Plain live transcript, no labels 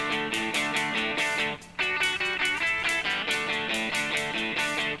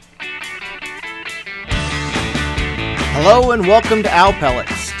Hello and welcome to Owl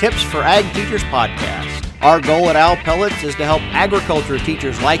Pellets, Tips for Ag Teachers podcast. Our goal at Owl Pellets is to help agriculture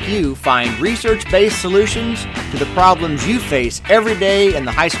teachers like you find research-based solutions to the problems you face every day in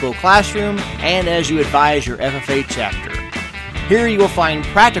the high school classroom and as you advise your FFA chapter. Here you will find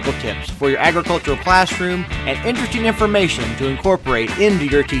practical tips for your agricultural classroom and interesting information to incorporate into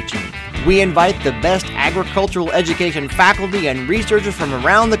your teaching. We invite the best agricultural education faculty and researchers from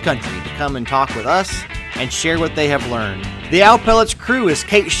around the country to come and talk with us and share what they have learned. The Owl Pellets crew is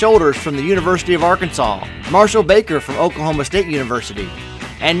Kate Shoulders from the University of Arkansas, Marshall Baker from Oklahoma State University,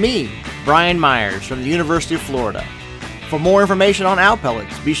 and me, Brian Myers from the University of Florida. For more information on Owl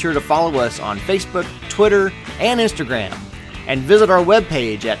Pellets, be sure to follow us on Facebook, Twitter, and Instagram, and visit our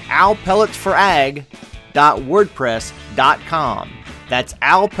webpage at owlpelletsforag.wordpress.com. That's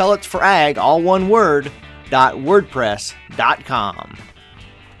owlpelletsforag, all one word, .wordpress.com.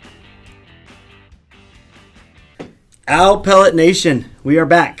 Owl Pellet Nation, we are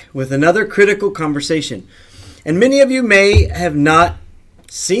back with another critical conversation. And many of you may have not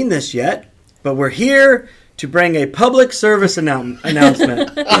seen this yet, but we're here to bring a public service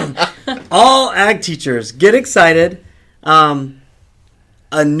announcement. All ag teachers, get excited. A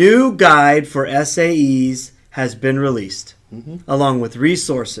new guide for SAEs has been released, along with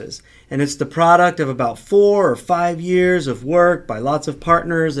resources. And it's the product of about 4 or 5 years of work by lots of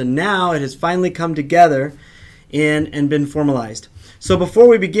partners, and now it has finally come together and been formalized. So before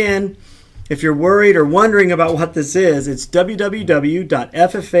we begin, if you're worried or wondering about what this is, it's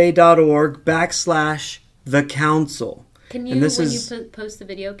www.ffa.org/the council. Can you, you post the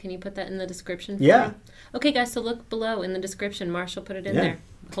video, can you put that in the description? Yeah. Okay, guys, so look below in the description. Marshall put it in there,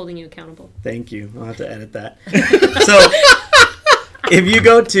 holding you accountable. Thank you. I'll have to edit that. So if you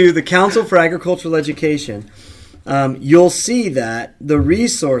go to the Council for Agricultural Education, you'll see that the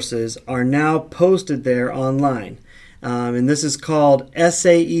resources are now posted there online. And this is called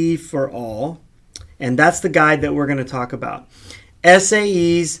SAE for All. And that's the guide that we're going to talk about.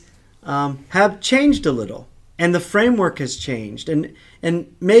 SAEs have changed a little. And the framework has changed. And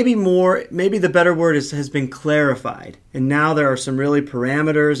maybe the better word has been clarified. And now there are some really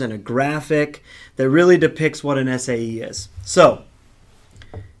parameters and a graphic that really depicts what an SAE is. So,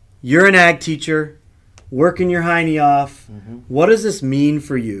 you're an ag teacher, working your hiney off. What does this mean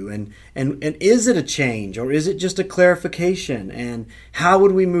for you? And is it a change or is it just a clarification? And how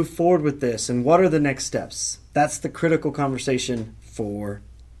would we move forward with this? And what are the next steps? That's the critical conversation for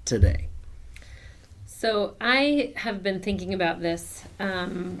today. So I have been thinking about this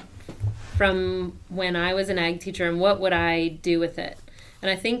from when I was an ag teacher and what would I do with it.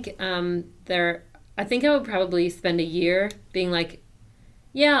 And I think I would probably spend a year being like,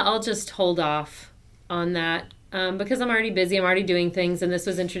 yeah, I'll just hold off on that because I'm already busy, I'm already doing things, and this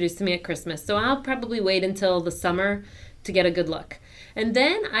was introduced to me at Christmas. So I'll probably wait until the summer to get a good look. And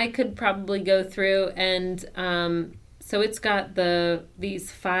then I could probably go through and so it's got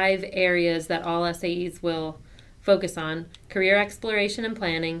these 5 areas that all SAEs will focus on: career exploration and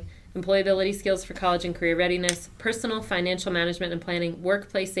planning, employability skills for college and career readiness, personal financial management and planning,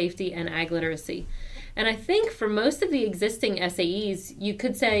 workplace safety, and ag literacy. And I think for most of the existing SAEs, you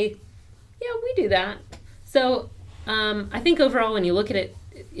could say, yeah, we do that. So I think overall when you look at it,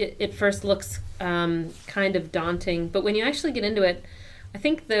 it first looks kind of daunting. But when you actually get into it, I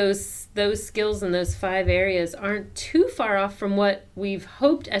think those skills in those 5 areas aren't too far off from what we've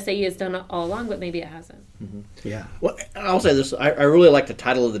hoped SAE has done all along, but maybe it hasn't. Yeah. Well, I'll say this. I really like the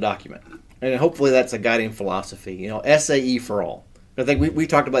title of the document. And hopefully that's a guiding philosophy. SAE for all. I think we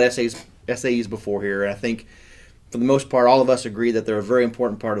talked about SAEs before here, and I think for the most part, all of us agree that they're a very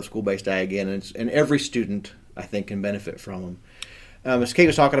important part of school-based ag, and every student, I think, can benefit from them. As Kate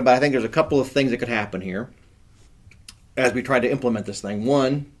was talking about, I think there's a couple of things that could happen here as we try to implement this thing.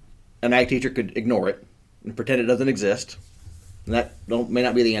 One, an ag teacher could ignore it and pretend it doesn't exist. And that may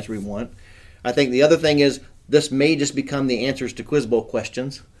not be the answer we want. I think the other thing is this may just become the answers to Quiz Bowl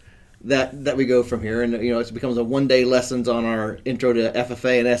questions that we go from here. And, it becomes a one-day lessons on our intro to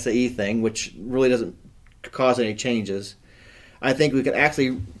FFA and SAE thing, which really doesn't cause any changes. I think we could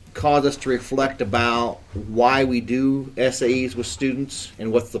actually cause us to reflect about why we do SAEs with students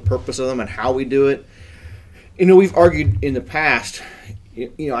and what's the purpose of them and how we do it. We've argued in the past,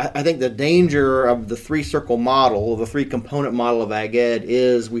 I think the danger of the 3-circle model, the 3-component model of ag ed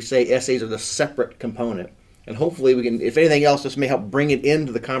is we say SAEs are the separate component. And hopefully we can, if anything else, this may help bring it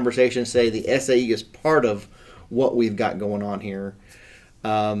into the conversation, say the SAE is part of what we've got going on here.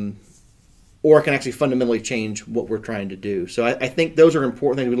 Or it can actually fundamentally change what we're trying to do. So I think those are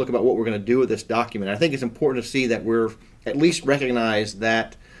important things we look about what we're going to do with this document. I think it's important to see that we're at least recognize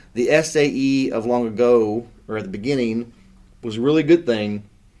that the SAE of long ago or at the beginning was a really good thing,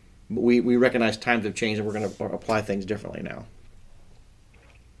 but we recognize times have changed and we're going to apply things differently now.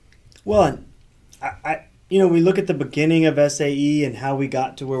 Well, I we look at the beginning of SAE and how we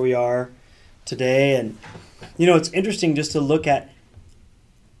got to where we are today, and it's interesting just to look at.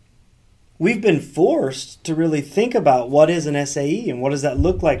 We've been forced to really think about what is an SAE and what does that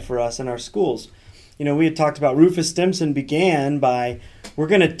look like for us in our schools. We had talked about Rufus Stimson began by, we're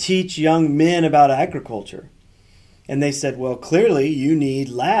going to teach young men about agriculture. And they said, well, clearly you need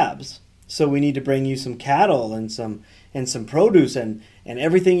labs. So we need to bring you some cattle and some produce and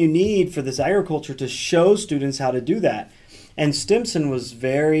everything you need for this agriculture to show students how to do that. And Stimson was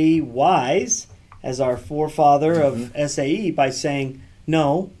very wise as our forefather of SAE by saying,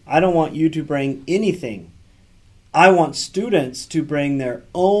 no, I don't want you to bring anything. I want students to bring their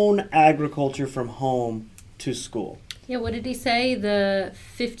own agriculture from home to school. Yeah, what did he say? The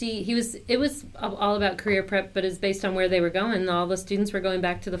 50, it was all about career prep, but it's based on where they were going. All the students were going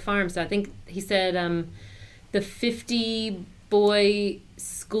back to the farm. So I think he said the 50-boy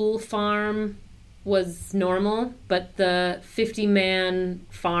school farm was normal, but the 50-man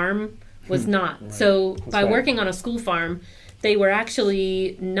farm was not. Right. So by working on a school farm, they were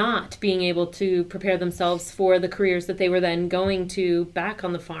actually not being able to prepare themselves for the careers that they were then going to back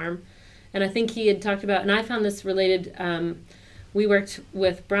on the farm. And I think he had talked about, and I found this related, we worked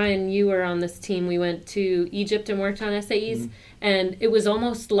with Brian, you were on this team, we went to Egypt and worked on SAEs, and it was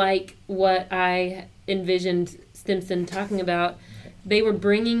almost like what I envisioned Stimson talking about. They were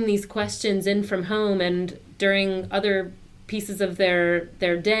bringing these questions in from home, and during other pieces of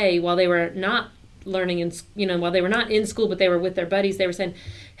their day, while they were not learning while they were not in school but they were with their buddies, they were saying,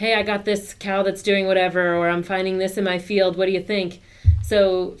 hey, I got this cow that's doing whatever, or I'm finding this in my field, what do you think?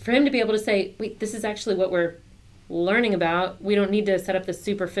 So for him to be able to say, wait, this is actually what we're learning about, we don't need to set up this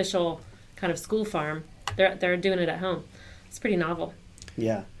superficial kind of school farm, they're doing it at home. It's pretty novel.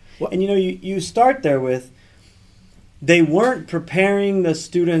 Yeah. And you start there with, they weren't preparing the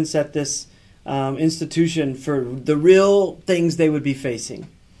students at this institution for the real things they would be facing.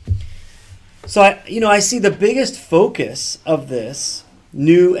 So I see the biggest focus of this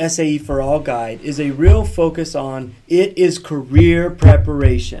new SAE for All guide is a real focus on it is career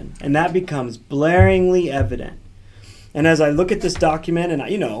preparation, and that becomes blaringly evident. And as I look at this document,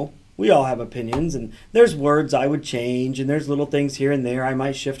 and we all have opinions, and there's words I would change, and there's little things here and there I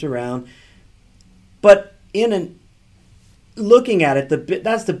might shift around, but looking at it,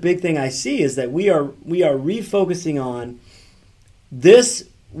 that's the big thing I see, is that we are refocusing on this.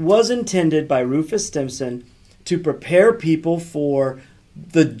 Was intended by Rufus Stimson to prepare people for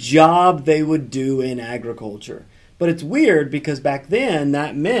the job they would do in agriculture. But it's weird because back then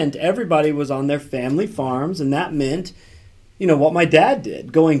that meant everybody was on their family farms, and that meant, what my dad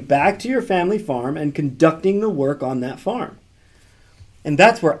did, going back to your family farm and conducting the work on that farm. And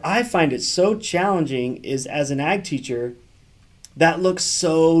that's where I find it so challenging, is as an ag teacher, that looks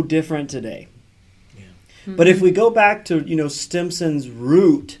so different today. But if we go back to, Stimson's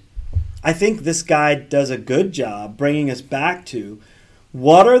root, I think this guide does a good job bringing us back to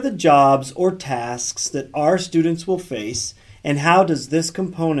what are the jobs or tasks that our students will face, and how does this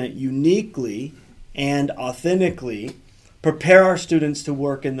component uniquely and authentically prepare our students to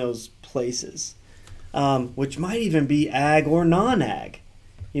work in those places, which might even be ag or non-ag.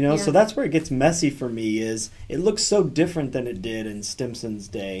 So that's where it gets messy for me, is it looks so different than it did in Stimson's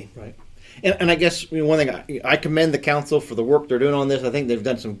day. Right. And I guess one thing, I commend the council for the work they're doing on this. I think they've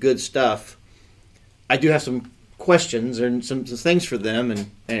done some good stuff. I do have some questions and some things for them. And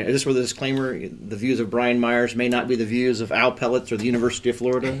just for the disclaimer, the views of Brian Myers may not be the views of Al Pellets or the University of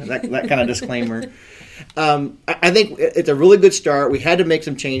Florida. That kind of disclaimer. I think it's a really good start. We had to make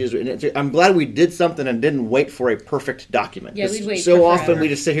some changes. And I'm glad we did something and didn't wait for a perfect document. Yeah, we wait so often we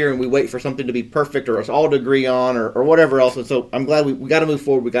just sit here and we wait for something to be perfect or us all to agree on or whatever else. And so I'm glad we got to move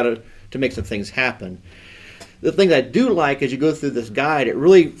forward. We got to make some things happen. The thing that I do like as you go through this guide, it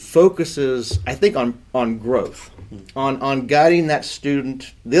really focuses, I think, on growth, on guiding that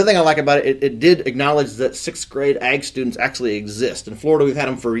student. The other thing I like about it, it did acknowledge that 6th grade ag students actually exist. In Florida, we've had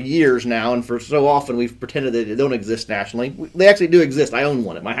them for years now, and for so often we've pretended that they don't exist nationally. They actually do exist. I own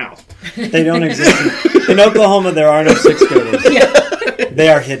one at my house. They don't exist. In Oklahoma, there are no 6th graders. Yeah. They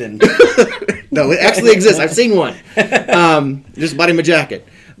are hidden. No, it actually exists. I've seen one. Just bought him a jacket.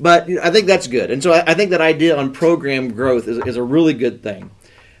 But I think that's good. And so I think that idea on program growth is a really good thing.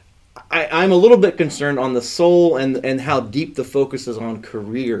 I'm a little bit concerned on the soul and how deep the focus is on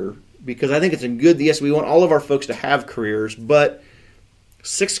career, because I think it's a good, yes, we want all of our folks to have careers, but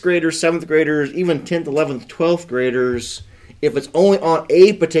 6th graders, 7th graders, even 10th, 11th, 12th graders, if it's only on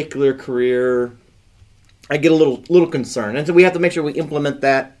a particular career, I get a little concerned, and so we have to make sure we implement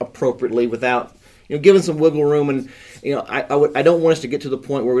that appropriately without giving some wiggle room. And I don't want us to get to the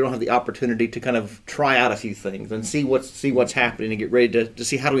point where we don't have the opportunity to kind of try out a few things and see what's happening and get ready to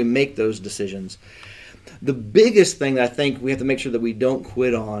see how do we make those decisions. The biggest thing that I think we have to make sure that we don't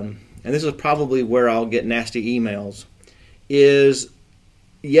quit on, and this is probably where I'll get nasty emails, is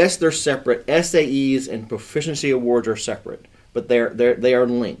yes, they're separate. SAEs and proficiency awards are separate, but they are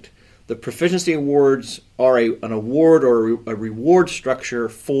linked. The proficiency awards are an award or a reward structure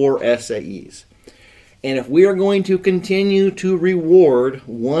for SAEs. And if we are going to continue to reward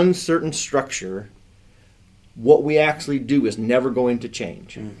one certain structure, what we actually do is never going to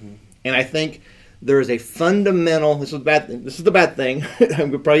change. Mm-hmm. And I think there is a fundamental, this is the bad thing, I'm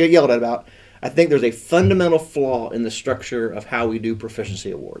going to probably get yelled at about, I think there's a fundamental flaw in the structure of how we do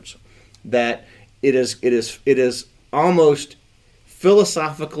proficiency awards. That it is almost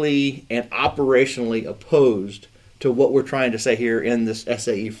philosophically and operationally opposed to what we're trying to say here in this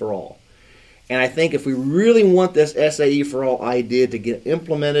SAE for All. And I think if we really want this SAE for All idea to get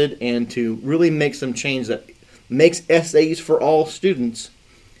implemented and to really make some change that makes SAEs for all students,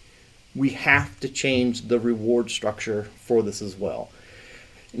 we have to change the reward structure for this as well.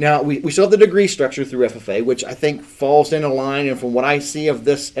 Now, we still have the degree structure through FFA, which I think falls in a line, and from what I see of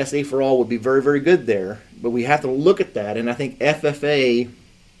this SAE for All would be very, very good there. But we have to look at that, and I think FFA,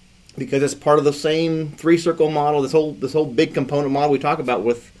 because it's part of the same three-circle model, this whole big component model we talk about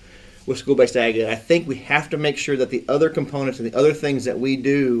with school-based ag, I think we have to make sure that the other components and the other things that we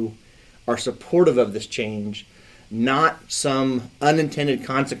do are supportive of this change, not some unintended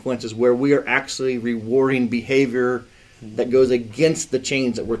consequences where we are actually rewarding behavior that goes against the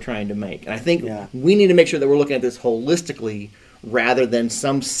change that we're trying to make. And I think we need to make sure that we're looking at this holistically rather than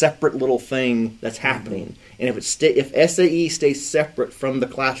some separate little thing that's happening. And if SAE stays separate from the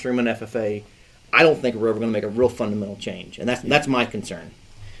classroom and FFA, I don't think we're ever going to make a real fundamental change. And that's my concern.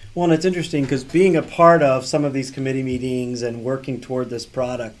 Well, and it's interesting because being a part of some of these committee meetings and working toward this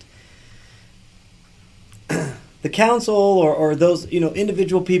product, the council or those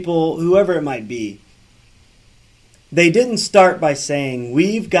individual people, whoever it might be, they didn't start by saying,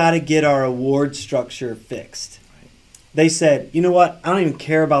 we've got to get our award structure fixed. Right. They said, you know what, I don't even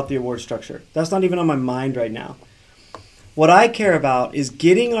care about the award structure. That's not even on my mind right now. What I care about is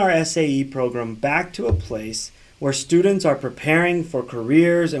getting our SAE program back to a place where students are preparing for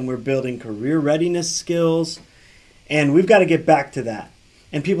careers and we're building career readiness skills. And we've got to get back to that.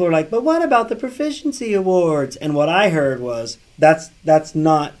 And people are like, but what about the proficiency awards? And what I heard was, that's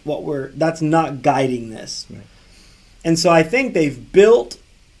not guiding this. Right. And so I think they've built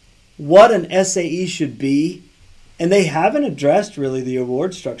what an SAE should be, and they haven't addressed really the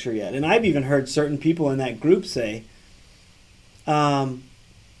award structure yet. And I've even heard certain people in that group say,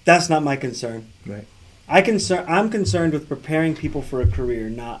 that's not my concern. Right. I'm concerned with preparing people for a career,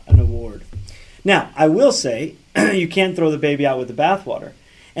 not an award. Now, I will say, you can't throw the baby out with the bathwater.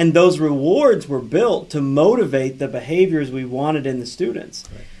 And those rewards were built to motivate the behaviors we wanted in the students.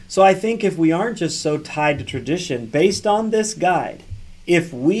 Right. So I think if we aren't just so tied to tradition, based on this guide,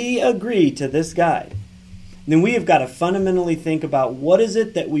 if we agree to this guide, then we have got to fundamentally think about what is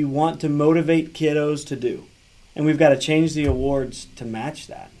it that we want to motivate kiddos to do. And we've got to change the awards to match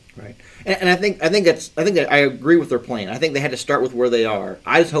that. Right. And I think that I agree with their plan. I think they had to start with where they are.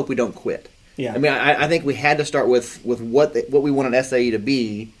 I just hope we don't quit. Yeah. I mean, I think we had to start with what we want an SAE to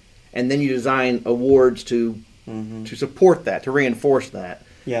be, and then you design awards to support that, to reinforce that.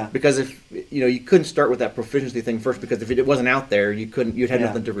 Yeah. Because if you couldn't start with that proficiency thing first, because if it wasn't out there, you'd have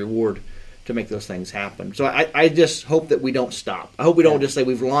nothing to reward to make those things happen. So I just hope that we don't stop. I hope we don't just say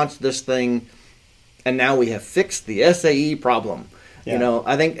we've launched this thing and now we have fixed the SAE problem. Yeah.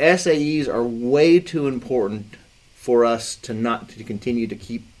 I think SAEs are way too important for us to continue to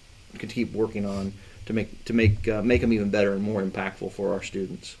keep working on to make them even better and more impactful for our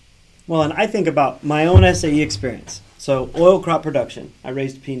students. Well, and I think about my own SAE experience. So oil crop production, I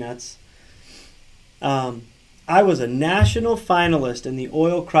raised peanuts. I was a national finalist in the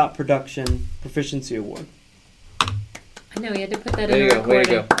oil crop production proficiency award. I know, you had to put that in the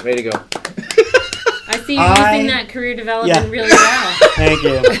recording. Way to go. I see you using that career development really well. Thank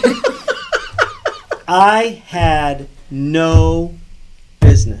you. I had no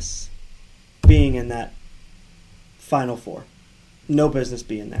business being in that Final Four. No business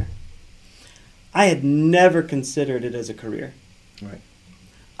being there. I had never considered it as a career. Right.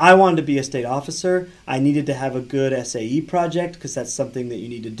 I wanted to be a state officer. I needed to have a good SAE project because that's something that you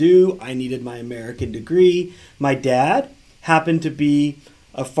need to do. I needed my American degree. My dad happened to be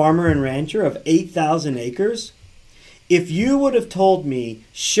a farmer and rancher of 8,000 acres. If you would have told me,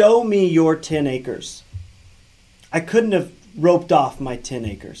 show me your 10 acres, I couldn't have roped off my 10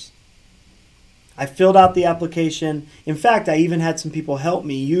 acres. I filled out the application. In fact, I even had some people help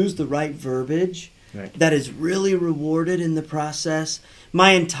me use the right verbiage that is really rewarded in the process.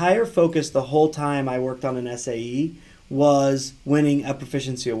 My entire focus the whole time I worked on an SAE was winning a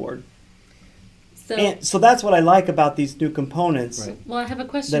proficiency award. So that's what I like about these new components. Right. Well, I have a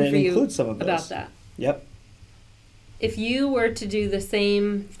question for you about that. Yep. If you were to do the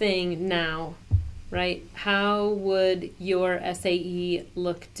same thing now, right, how would your SAE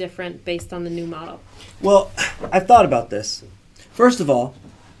look different based on the new model? Well, I've thought about this. First of all,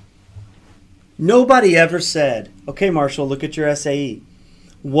 nobody ever said, okay, Marshall, look at your SAE.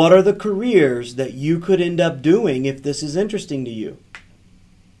 What are the careers that you could end up doing if this is interesting to you?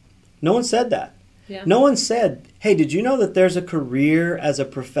 No one said that. Yeah. No one said, hey, did you know that there's a career as a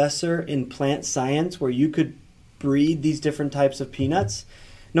professor in plant science where you could breed these different types of peanuts?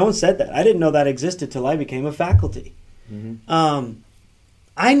 No one said that. I didn't know that existed till I became a faculty. Mm-hmm.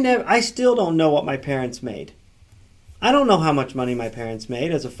 I still don't know what my parents made. I don't know how much money my parents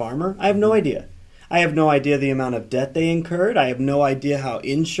made as a farmer. I have no idea. I have no idea the amount of debt they incurred. I have no idea how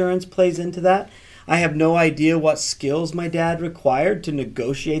insurance plays into that. I have no idea what skills my dad required to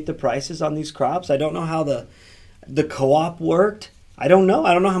negotiate the prices on these crops. I don't know how the co-op worked. I don't know.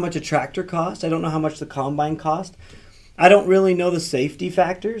 I don't know how much a tractor cost. I don't know how much the combine cost. I don't really know the safety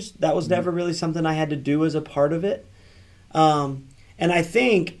factors. That was never really something I had to do as a part of it. And I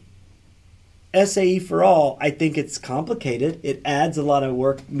think SAE for all, I think it's complicated. It adds a lot of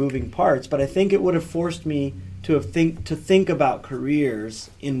work, moving parts, but I think it would have forced me to think about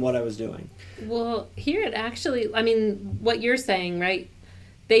careers in what I was doing. Well, here it actually, I mean, what you're saying, right?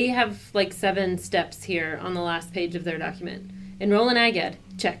 They have like 7 steps here on the last page of their document. Enroll in Ag Ed.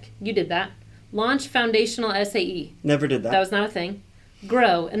 Check. You did that. Launch foundational SAE. Never did that. That was not a thing.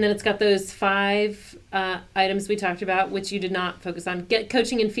 Grow. And then it's got those 5 items we talked about, which you did not focus on. Get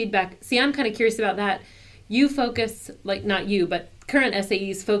coaching and feedback. See, I'm kind of curious about that. You focus, like not you, but current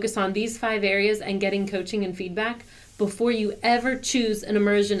SAEs focus on these 5 areas and getting coaching and feedback before you ever choose an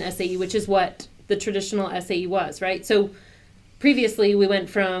immersion SAE, which is what the traditional SAE was, right? So previously we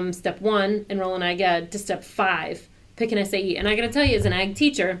went from step 1, enroll in Ag Ed, to step 5, pick an SAE. And I got to tell you, as an ag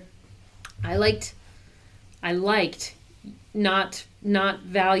teacher, I liked not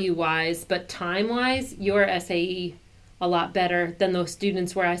value-wise, but time-wise, your SAE a lot better than those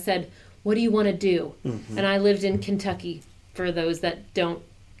students where I said, what do you want to do? Mm-hmm. And I lived in Kentucky. For those that don't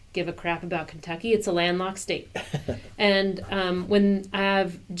give a crap about Kentucky, it's a landlocked state. And when I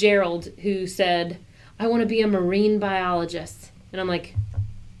have Gerald who said, I want to be a marine biologist. And I'm like,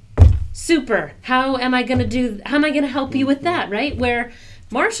 super. How am I going to help you with that, right? Where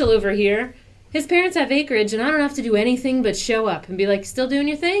Marshall over here, his parents have acreage, and I don't have to do anything but show up and be like, still doing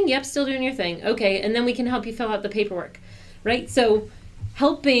your thing? Yep, still doing your thing. Okay, and then we can help you fill out the paperwork, right? So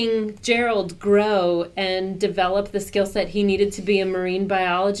helping Gerald grow and develop the skill set he needed to be a marine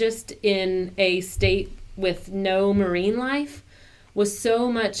biologist in a state with no marine life was so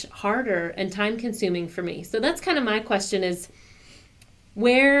much harder and time-consuming for me. So that's kind of my question is,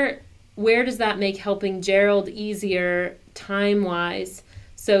 where does that make helping Gerald easier time-wise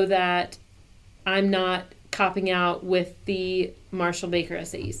so that I'm not copping out with the Marshall Baker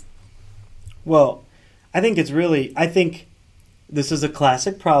SAEs? Well, I think this is a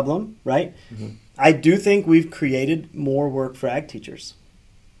classic problem, right? Mm-hmm. I do think we've created more work for ag teachers.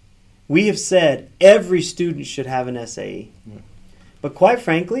 We have said every student should have an SAE. Mm-hmm. But quite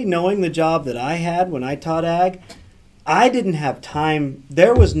frankly, knowing the job that I had when I taught ag, I didn't have time.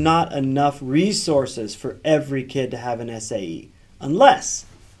 There was not enough resources for every kid to have an SAE unless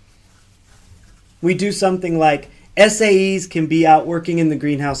we do something like SAEs can be out working in the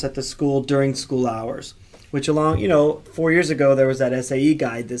greenhouse at the school during school hours, which 4 years ago there was that SAE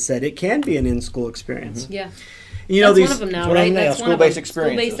guide that said it can be an in-school experience. Mm-hmm. Yeah. That's one of them now, right? That's school-based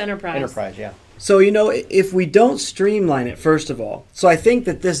experience. School-based enterprise, yeah. So, if we don't streamline it, first of all, so I think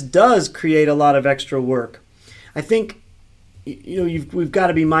that this does create a lot of extra work. I think, we've got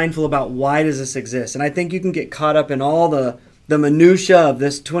to be mindful about why does this exist. And I think you can get caught up in all the minutia of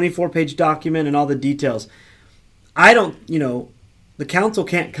this 24-page document and all the details. The council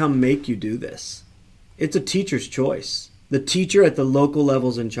can't come make you do this. It's a teacher's choice. The teacher at the local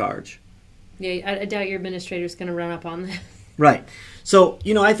level's in charge. Yeah, I doubt your administrator's going to run up on this. Right. So,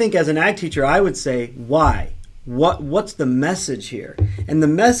 I think as an ag teacher, I would say, why? What's the message here? And the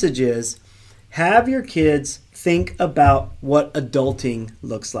message is, have your kids think about what adulting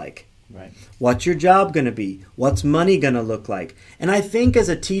looks like. Right. What's your job going to be? What's money going to look like? And I think as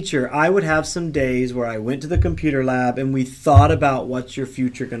a teacher, I would have some days where I went to the computer lab and we thought about what's your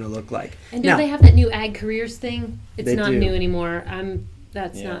future going to look like. And don't they have that new ag careers thing? It's They not do. new anymore.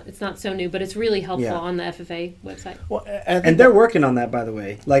 It's not so new, but it's really helpful Yeah. on the FFA website. Well, And they're working on that, by the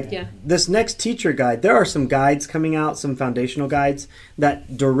way. Like Yeah. this next teacher guide, there are some guides coming out, some foundational guides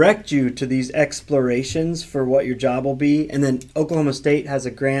that direct you to these explorations for what your job will be. And then Oklahoma State has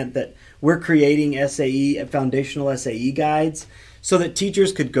a grant that we're creating SAE, foundational SAE guides, so that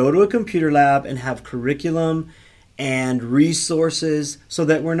teachers could go to a computer lab and have curriculum and resources, so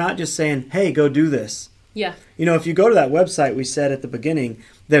that we're not just saying, hey, go do this. Yeah. You know, if you go to that website, we said at the beginning,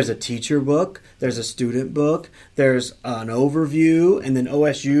 there's a teacher book, there's a student book, there's an overview, and then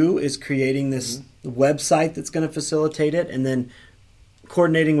OSU is creating this website that's going to facilitate it. And then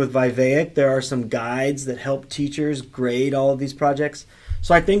coordinating with Vivaic, there are some guides that help teachers grade all of these projects.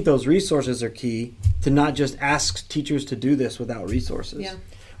 So I think those resources are key to not just ask teachers to do this without resources. Yeah.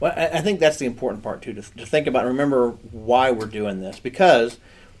 Well, I think that's the important part too, to think about and remember why we're doing this. Because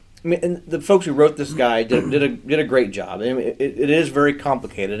I mean, and the folks who wrote this guide did a great job. I mean, it is very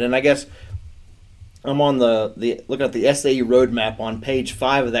complicated, and I guess I'm on the looking at the SAE roadmap on page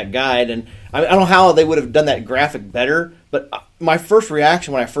 5 of that guide, and I don't know how they would have done that graphic better. But my first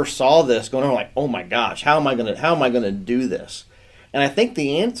reaction when I first saw this, going on like, oh my gosh, how am I gonna do this? And I think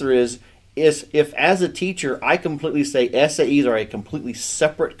the answer is if as a teacher I completely say SAEs are a completely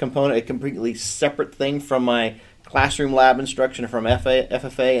separate component, a completely separate thing from my classroom lab instruction, from FFA and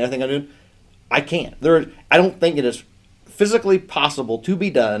everything I'm doing, I can't. I don't think it is physically possible to be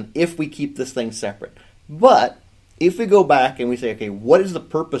done if we keep this thing separate. But if we go back and we say, okay, what is the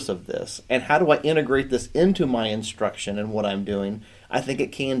purpose of this, and how do I integrate this into my instruction and what I'm doing, I think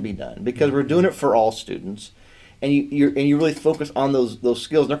it can be done because we're doing it for all students. And you really focus on those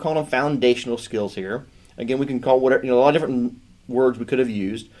skills. They're calling them foundational skills here. Again, we can call whatever, a lot of different words we could have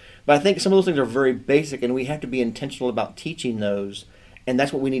used. But I think some of those things are very basic, and we have to be intentional about teaching those. And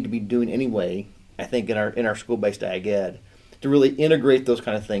that's what we need to be doing anyway, I think, in our school-based ag ed, to really integrate those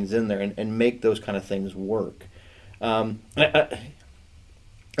kind of things in there and make those kind of things work. And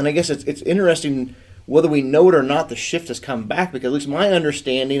I guess it's interesting whether we know it or not, the shift has come back, because at least my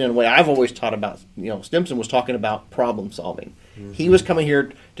understanding and the way I've always taught about, Stimson was talking about problem solving. Mm-hmm. He was coming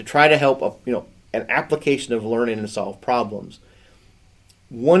here to try to help, an application of learning and solve problems.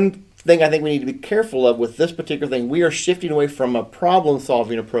 One thing I think we need to be careful of with this particular thing, we are shifting away from a problem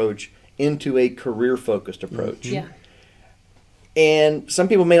solving approach into a career focused approach. Yeah. And some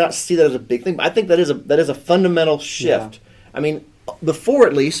people may not see that as a big thing, but I think that is a fundamental shift. Yeah. I mean, before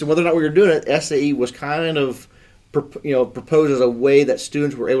at least, and whether or not we were doing it, SAE was kind of proposed as a way that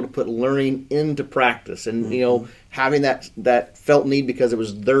students were able to put learning into practice, and having that felt need because it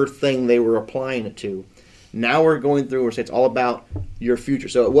was their thing they were applying it to. Now we're going through where it's all about your future.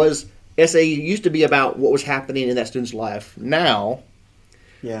 So it was SAE used to be about what was happening in that student's life. Now,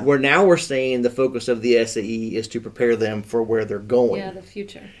 we're saying the focus of the SAE is to prepare them for where they're going. Yeah, the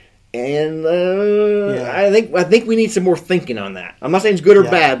future. And I think we need some more thinking on that. I'm not saying it's good or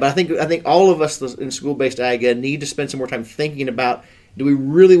bad, but I think all of us in school-based ag ed need to spend some more time thinking about: do we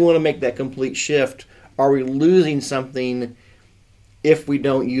really want to make that complete shift? Are we losing something if we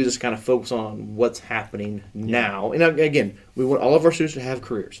don't use this kind of focus on what's happening now? And again, we want all of our students to have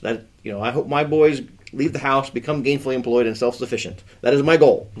careers. That I hope my boys leave the house, become gainfully employed and self-sufficient. That is my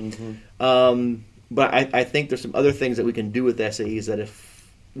goal. Mm-hmm. But I think there's some other things that we can do with SAEs that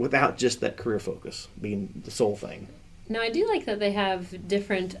without just that career focus being the sole thing. Now, I do like that they have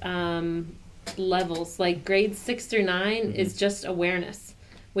different levels. Like grades 6 through 9 is just awareness,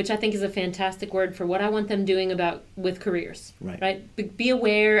 which I think is a fantastic word for what I want them doing with careers. Right? Be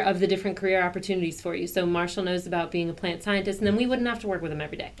aware of the different career opportunities for you. So Marshall knows about being a plant scientist, and then we wouldn't have to work with him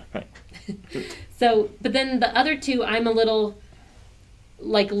every day. Right. But then the other two, I'm a little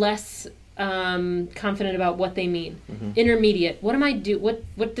less confident about what they mean. Mm-hmm. Intermediate. What am I do?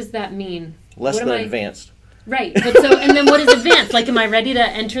 What does that mean? Less than advanced. Right. But and then what is advanced? Am I ready to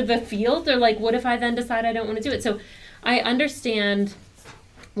enter the field, or what if I then decide I don't want to do it? So I understand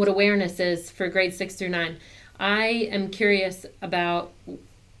what awareness is for grades 6 through 9. I am curious about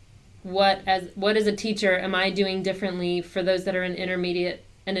what as a teacher am I doing differently for those that are in intermediate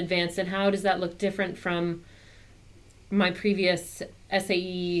and advanced, and how does that look different from my previous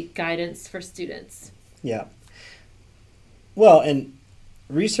SAE guidance for students? Yeah. Well, and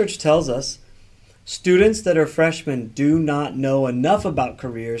research tells us Students that are freshmen do not know enough about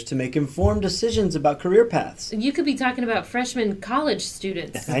careers to make informed decisions about career paths. You could be talking about freshman college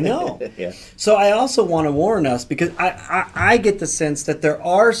students. I know. Yeah. So I also want to warn us, because I get the sense that there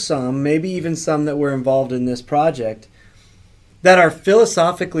are some, maybe even some that were involved in this project, that are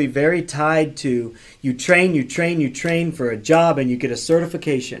philosophically very tied to you train for a job and you get a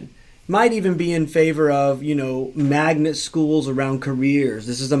certification. Might even be in favor of, magnet schools around careers.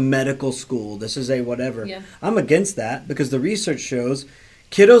 This is a medical school. This is a whatever. Yeah. I'm against that, because the research shows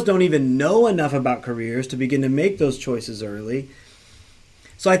kiddos don't even know enough about careers to begin to make those choices early.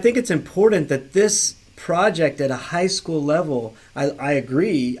 So I think it's important that this project at a high school level, I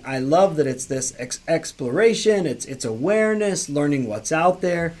agree. I love that it's this exploration, it's awareness, learning what's out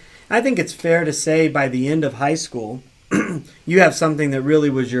there. I think it's fair to say by the end of high school, you have something that really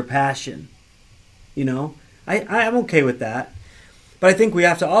was your passion. I'm okay with that. But I think we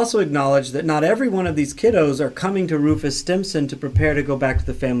have to also acknowledge that not every one of these kiddos are coming to Rufus Stimson to prepare to go back to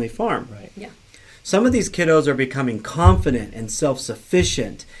the family farm. Right. Yeah. Some of these kiddos are becoming confident and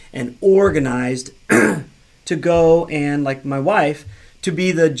self-sufficient and organized to go and, like my wife, to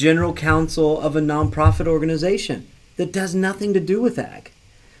be the general counsel of a nonprofit organization that does nothing to do with ag.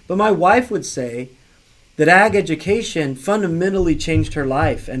 But my wife would say that ag education fundamentally changed her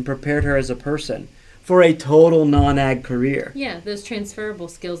life and prepared her as a person for a total non-ag career. Yeah, those transferable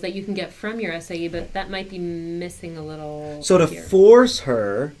skills that you can get from your SAE, but that might be missing a little. So to here. force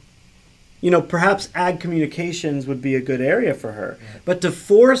her, perhaps ag communications would be a good area for her, but to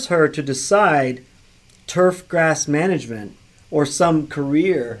force her to decide turf grass management or some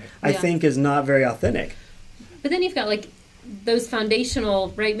career, I Yeah. think is not very authentic. But then you've got like those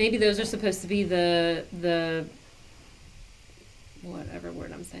foundational, right? Maybe those are supposed to be the whatever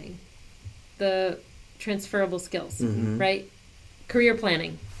word I'm saying, the transferable skills, Mhm. right? Career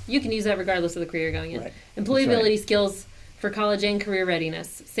planning. You can use that regardless of the career you're going in. Right. Employability skills for college and career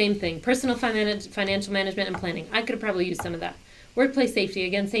readiness. Same thing. Personal financial management and planning. I could have probably used some of that. Workplace safety.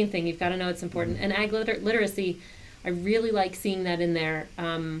 Again, same thing. You've got to know it's important. And ag literacy, I really like seeing that in there.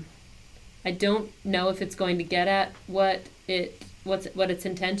 I don't know if it's going to get at what its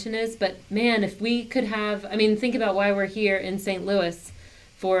intention is, but man, if we could have, think about why we're here in St. Louis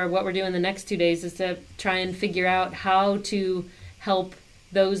for what we're doing the next 2 days is to try and figure out how to help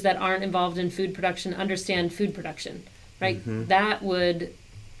those that aren't involved in food production understand food production, right? Mm-hmm. That would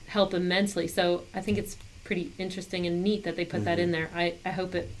help immensely. So I think it's pretty interesting and neat that they put that in there. I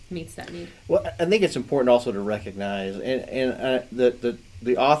hope it meets that need. Well, I think it's important also to recognize, and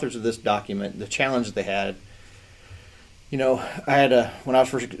the authors of this document, the challenge that they had. I had when I was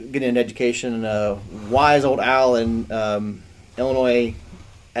first getting into education, wise old Al in Illinois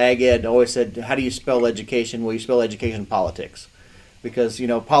Ag Ed always said, "How do you spell education?" Well, you spell education politics, because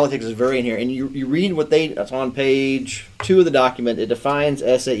politics is very in here. And you read that's on page 2 of the document. It defines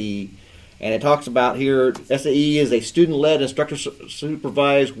SAE. And it talks about here, SAE is a student-led,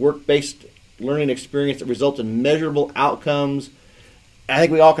 instructor-supervised, work-based learning experience that results in measurable outcomes. I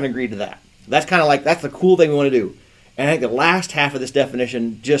think we all can agree to that. That's kind of like, that's the cool thing we want to do. And I think the last half of this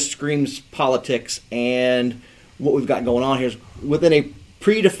definition just screams politics, and what we've got going on here is within a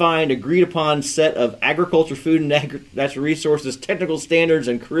predefined, agreed-upon set of agriculture, food, and natural resources, technical standards,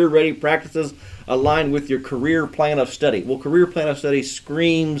 and career-ready practices aligned with your career plan of study. Well, career plan of study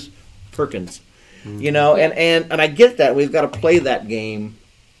screams Perkins, and I get that we've got to play that game.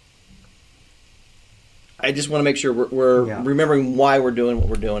 I just want to make sure we're remembering why we're doing what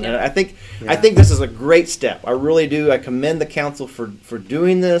we're doing, and I think this is a great step. I really do. I commend the council for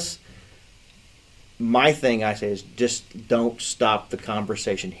doing this. My thing I say is just don't stop the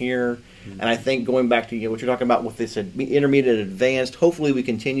conversation here, and I think going back to what you're talking about with this intermediate and advanced. Hopefully, we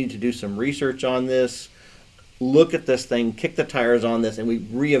continue to do some research on this. Look at this thing, kick the tires on this, and we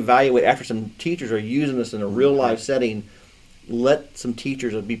reevaluate after some teachers are using this in a real life setting. Let some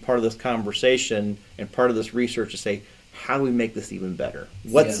teachers be part of this conversation and part of this research to say, how do we make this even better?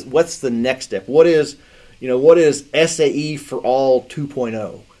 What's the next step? What is SAE for all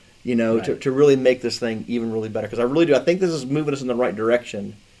 2.0? To really make this thing even really better. Because I really do. I think this is moving us in the right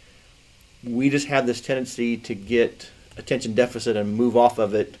direction. We just have this tendency to get attention deficit and move off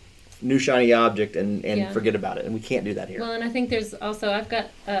of it. New shiny object and forget about it, and we can't do that here. Well, and I think there's also, I've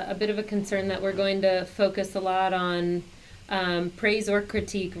got a bit of a concern that we're going to focus a lot on praise or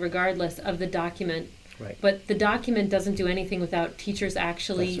critique regardless of the document. Right. But the document doesn't do anything without teachers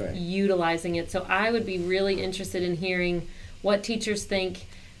actually utilizing it. So I would be really interested in hearing what teachers think,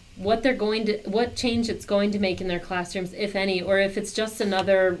 what change it's going to make in their classrooms, if any, or if it's just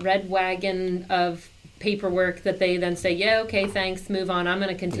another red wagon of paperwork that they then say, yeah, okay, thanks, move on. I'm going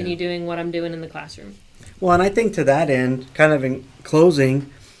to continue doing what I'm doing in the classroom. Well, and I think to that end, kind of in closing,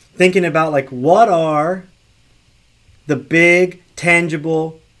 thinking about like what are the big,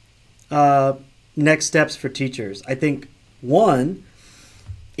 tangible next steps for teachers. I think one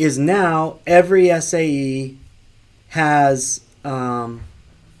is now every SAE has,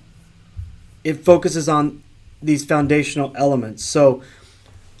 it focuses on these foundational elements. So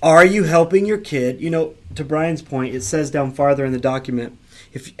are you helping your kid? You know, to Brian's point, it says down farther in the document,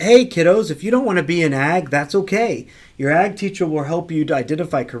 hey kiddos, if you don't want to be in ag, that's okay. Your ag teacher will help you to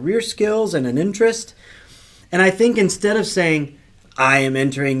identify career skills and an interest. And I think instead of saying, I am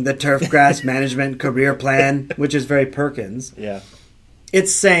entering the turf grass management career plan, which is very Perkins,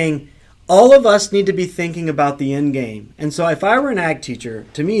 it's saying all of us need to be thinking about the end game. And so if I were an ag teacher,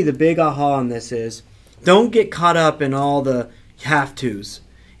 to me, the big aha on this is don't get caught up in all the have-tos.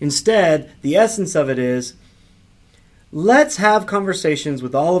 Instead, the essence of it is, let's have conversations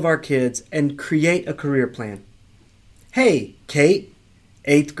with all of our kids and create a career plan. Hey, Kate,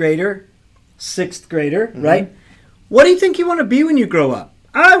 8th grader, 6th grader, right? What do you think you want to be when you grow up?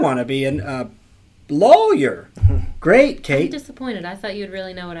 I want to be a lawyer. Great, Kate. I'm disappointed. I thought you'd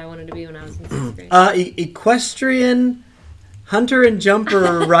really know what I wanted to be when I was in 6th grade. Equestrian hunter and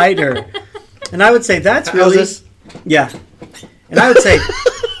jumper rider. And I would say that's really... How's this? Yeah. And I would say,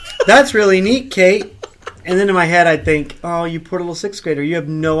 that's really neat, Kate. And then in my head, I'd think, oh, you poor little 6th grader. You have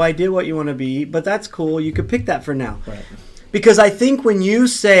no idea what you want to be, but that's cool. You could pick that for now. Right. Because I think when you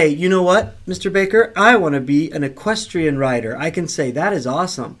say, you know what, Mr. Baker, I want to be an equestrian rider, I can say, that is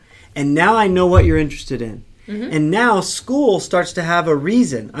awesome. And now I know what you're interested in. And now school starts to have a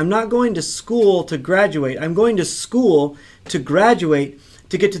reason. I'm not going to school to graduate. I'm going to school to graduate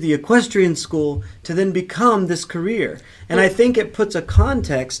to get to the equestrian school to then become this career. And I think it puts a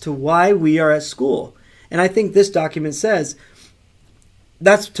context to why we are at school. And I think this document says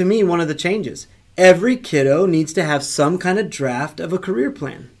that's, to me, one of the changes. Every kiddo needs to have some kind of draft of a career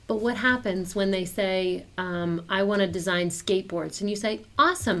plan. But what happens when they say, I want to design skateboards? And you say,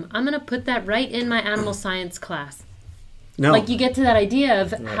 awesome, I'm going to put that right in my animal science class. No. Like you get to that idea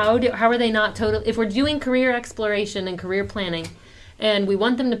of how are they not total? If we're doing career exploration and career planning, and we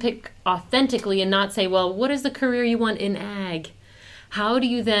want them to pick authentically and not say, well, what is the career you want in ag? How do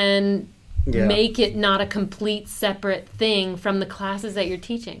you then make it not a complete separate thing from the classes that you're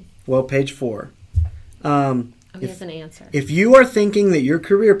teaching? Well, page 4. He has an answer. If you are thinking that your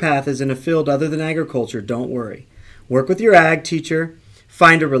career path is in a field other than agriculture, don't worry. Work with your ag teacher,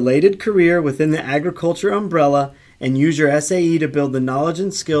 find a related career within the agriculture umbrella, and use your SAE to build the knowledge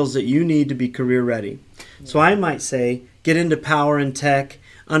and skills that you need to be career ready. So I might say, get into power and tech,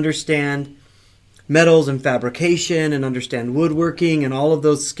 understand metals and fabrication, and understand woodworking, and all of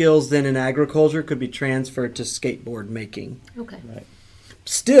those skills then in agriculture could be transferred to skateboard making. Okay. Right.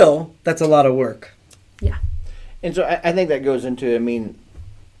 Still, that's a lot of work. Yeah. And so I think that goes into, I mean,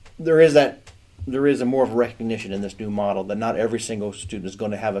 there is a more of a recognition in this new model that not every single student is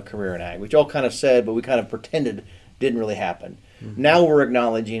going to have a career in ag, which y'all kind of said, but we kind of pretended didn't really happen. Now we're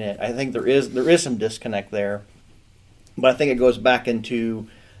acknowledging it. I think there is some disconnect there, but I think it goes back into,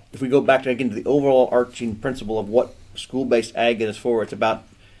 if we go back to the overall arching principle of what school-based ag is for, it's about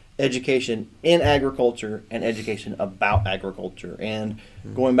education in agriculture and education about agriculture. And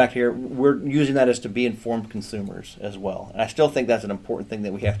going back here, we're using that as to be informed consumers as well. And I still think that's an important thing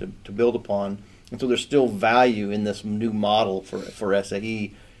that we have to build upon. And so there's still value in this new model for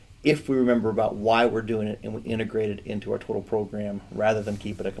SAE if we remember about why we're doing it and we integrate it into our total program rather than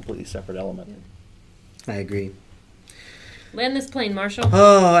keep it a completely separate element. I agree. Land this plane, Marshall.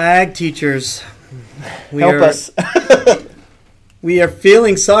 Oh, ag teachers. Help us. We are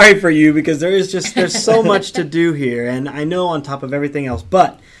feeling sorry for you because there's so much to do here, and I know on top of everything else.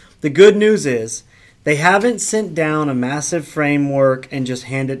 But the good news is they haven't sent down a massive framework and just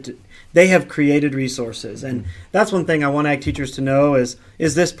handed it. They have created resources, and that's one thing I want ag teachers to know is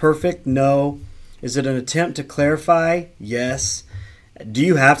this perfect? No. Is it an attempt to clarify? Yes. Do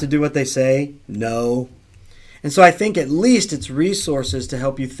you have to do what they say? No. And so I think at least it's resources to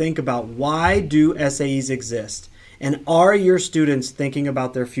help you think about why do SAEs exist? And are your students thinking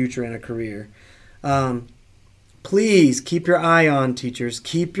about their future in a career? Please keep your eye on, teachers.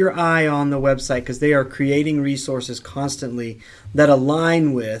 Keep your eye on the website because they are creating resources constantly that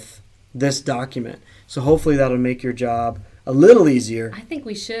align with this document. So hopefully that'll make your job a little easier. I think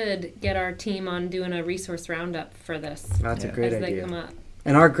we should get our team on doing a resource roundup for this. That's a great as idea. They come up.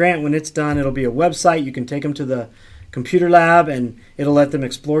 And our grant, when it's done, it'll be a website. You can take them to the computer lab, and it'll let them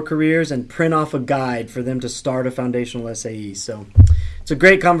explore careers and print off a guide for them to start a foundational SAE. So it's a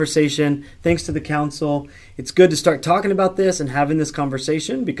great conversation. Thanks to the council. It's good to start talking about this and having this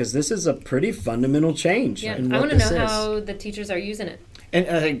conversation because this is a pretty fundamental change. Yeah, in I what want to know this is. how the teachers are using it. And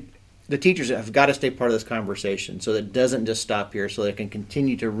I think the teachers have got to stay part of this conversation so that it doesn't just stop here, so they can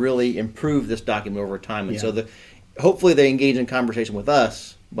continue to really improve this document over time. And so hopefully they engage in conversation with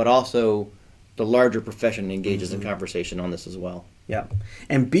us, but also the larger profession engages in conversation on this as well. Yeah.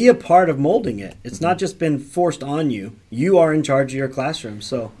 And be a part of molding it. It's not just been forced on you. You are in charge of your classroom.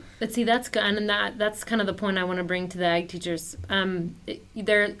 So But see, that's good, and that's kind of the point I want to bring to the ag teachers.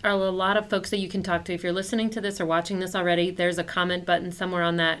 There are a lot of folks that you can talk to. If you're listening to this or watching this already, there's a comment button somewhere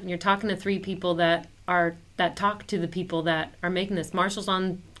on that, and you're talking to 3 people that talk to the people that are making this. Marshall's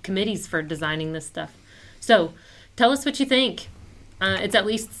on committees for designing this stuff. So tell us what you think. It's at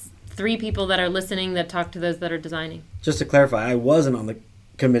least 3 people that are listening that talk to those that are designing. just to clarify, I wasn't on the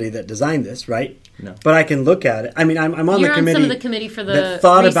committee that designed this, right? No. But I can look at it. I mean, I'm on You're the on committee some of the committee for the that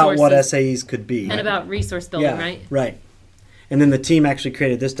thought about what resources SAEs could be. and about resource building, right? Right. And then the team actually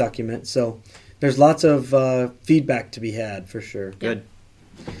created this document. So there's lots of feedback to be had for sure. Good.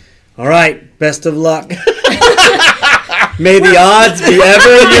 All right. Best of luck. May the odds be ever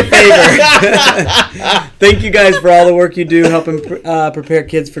in your favor. Thank you guys for all the work you do helping prepare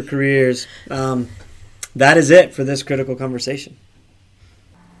kids for careers. That is it for this critical conversation.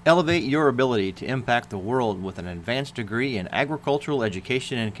 Elevate your ability to impact the world with an advanced degree in agricultural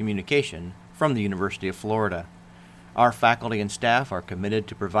education and communication from the University of Florida. Our faculty and staff are committed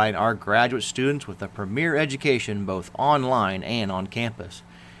to provide our graduate students with a premier education both online and on campus,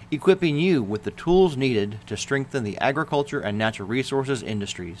 equipping you with the tools needed to strengthen the agriculture and natural resources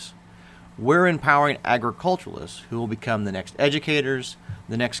industries. We're empowering agriculturalists who will become the next educators,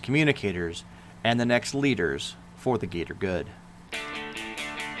 the next communicators, and the next leaders for the greater good.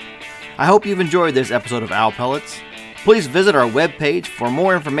 I hope you've enjoyed this episode of Owl Pellets. Please visit our webpage for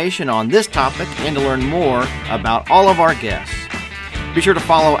more information on this topic and to learn more about all of our guests. Be sure to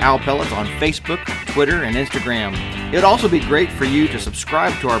follow Owl Pellets on Facebook, Twitter, and Instagram. It would also be great for you to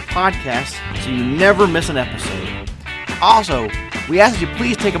subscribe to our podcast so you never miss an episode. Also, we ask that you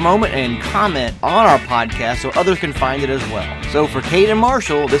please take a moment and comment on our podcast so others can find it as well. So for Kate and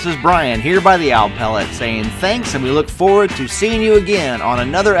Marshall, this is Brian here by the Owl Pellet saying thanks, and we look forward to seeing you again on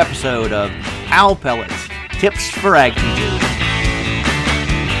another episode of Owl Pellets, Tips for Ag Teachers.